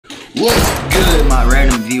What's good, my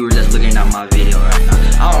random viewers that's looking at my video right now?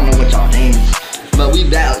 I don't know what y'all name is, but we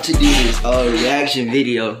about to do this reaction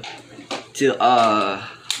video to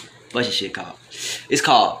what's this shit called? It's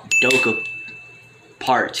called Doak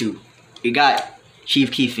Part 2. It got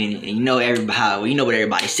Chief Keef in it, and you know everybody, well, you know what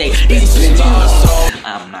everybody say.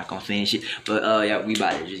 I'm not gonna finish it, but yeah, we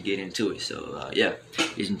about to just get into it. So yeah,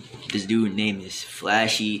 this dude's name is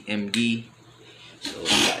Flashy Mdub. So we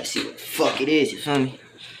gotta see what the fuck it is. You feel me?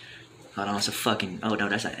 Hold on, it's a fucking, oh no,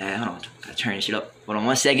 that's an ad. Hold on, gotta turn this shit up. Hold on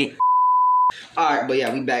 1 second. Alright, but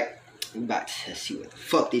yeah, we back. We back to see what the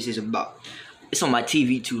fuck this is about. It's on my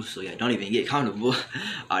TV too, so yeah, don't even get comfortable.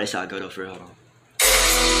 Alright, this how I go though for real. Hold on.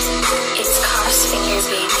 It's Cross Fingers,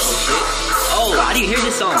 baby. Oh, I didn't hear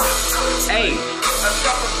this song. Hey.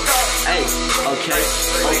 Hey, okay,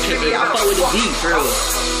 hey, I fuck with the beat, for real.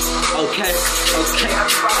 Okay.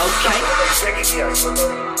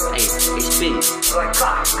 Hey, spit it.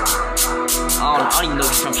 I don't even know if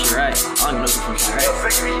he's from shit, right?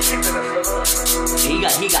 He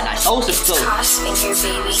got that salsa flow. Cross Fingers,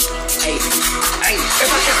 baby. Hey. If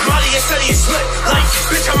I get money and study and slip, like,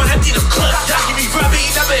 bitch, I'ma empty the clip. Y'all give me rubber,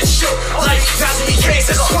 you never in shit. Like, now to be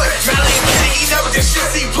case and split. Rally and kitty, he never did shit.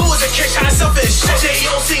 See, blue is a kid, shot himself in shit. Jay,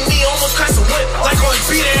 you don't see me, almost crash the whip. Like, on his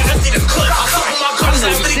beat and empty the clip. I fuck with my guns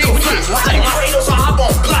and really go fast. Like, my angels, I hop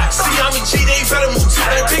on black. See, I'm in G, they better move to.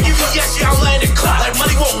 Like, big, yeah, shit, I'm letting it clap. Like,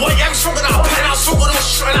 money won't wait, I'm stroking out pen. I'm stroking on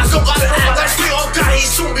shit, and I don't gotta act. Like, we all die, he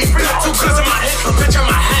soon be free. 2 cuz in my head, a bitch on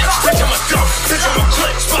my hat. Bitch, I'm a dump, bitch, I'm a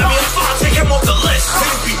clip. Spot me a file, take him off the list.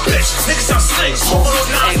 Niggas be bitch, niggas sound snakes. Moving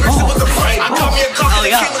on 9, mixing with the brain. I got me a coffee,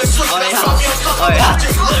 they came with a switch. That's why me a fuck,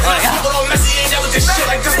 just live. Moving on Messi, ain't never did shit.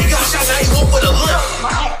 Like, he got shot, now he walk with a limp.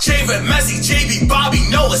 Javen, Messi, JB, Bobby,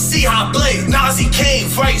 Noah, C-High, Blade, Nazi, Kane,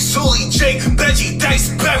 Frank, Sully, Jake, Benji, Dice,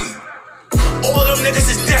 Berry. All them niggas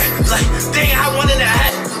is dead. Like, they ain't had one in the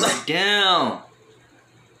head. Like, damn.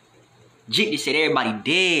 Jake just said everybody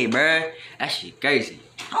dead, bruh. That shit crazy.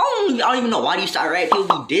 I don't even know why these start rap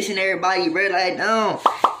people be dissing everybody, bruh. Like, damn.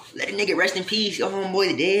 Let a nigga rest in peace. Your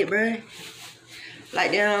homeboy dead, bruh.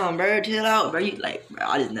 Like, damn, bruh. Chill out, bruh. You, like, bruh,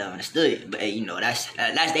 I just never understood it. But, hey, you know, that's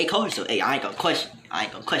their culture. So, hey, I ain't gonna question.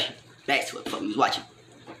 Back to what the fuck we was watching.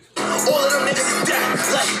 all of them niggas is dead.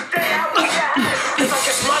 Like, if I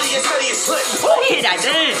catch money and study and slip. Oh, he hit that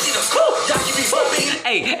dance.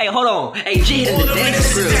 Hey, hold on. Hey, G hit the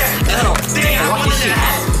dance, bro. Hey, hold on. Hey, watch this shit.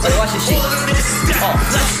 Hey, watch this shit. Oh.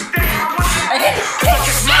 Hey.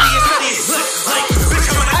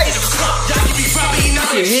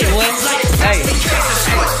 You hit, boy. Hey.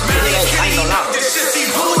 I ain't gonna lie.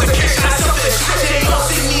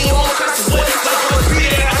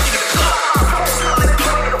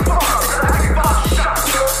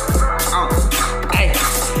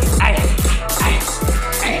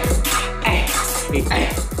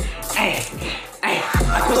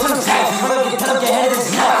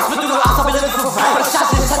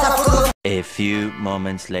 A few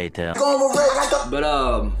moments later. But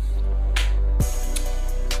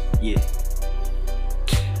yeah.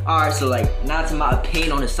 Alright, so like, now to my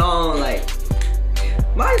opinion on the song. Like,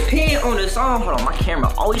 my opinion on the song. Hold on, my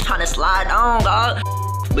camera always trying to slide down, dog.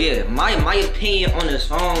 But yeah, my opinion on the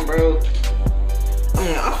song, bro. I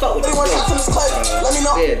mean, I fuck with the flow. Let me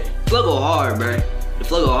know. Yeah, the flow go hard, bro. The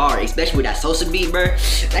flow go hard, especially with that salsa beat, bro.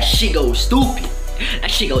 That shit goes stupid.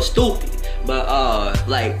 But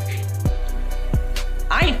like,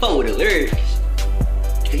 I ain't fuck with the lyrics.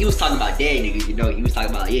 Cause he was talking about dead niggas, you know. He was talking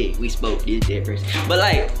about, yeah, we spoke this dead person. But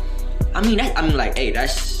like, I mean, like, hey,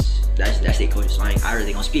 that's their culture, so I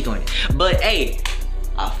really gonna speak on it. But hey,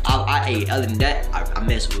 hey, other than that, I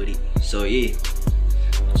mess with it. So yeah.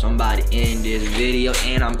 Somebody end this video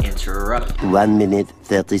and I'm interrupting. 1 minute,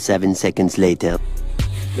 37 seconds later.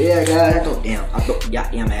 But yeah, guys, I thought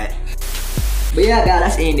goddamn hat. But yeah, guys,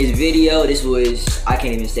 that's in this video. This was, I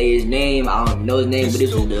can't even say his name. I don't even know his name, but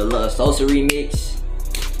this was the Love Salsa remix.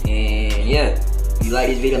 And yeah, if you like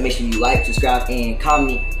this video, make sure you like, subscribe, and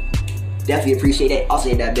comment. Definitely appreciate that. Also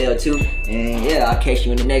hit that bell too. And yeah, I'll catch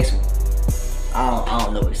you in the next one. I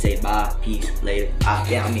don't know what to say. Bye, peace, later.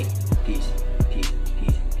 Yeah, I mean, peace.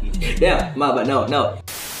 Damn, but no.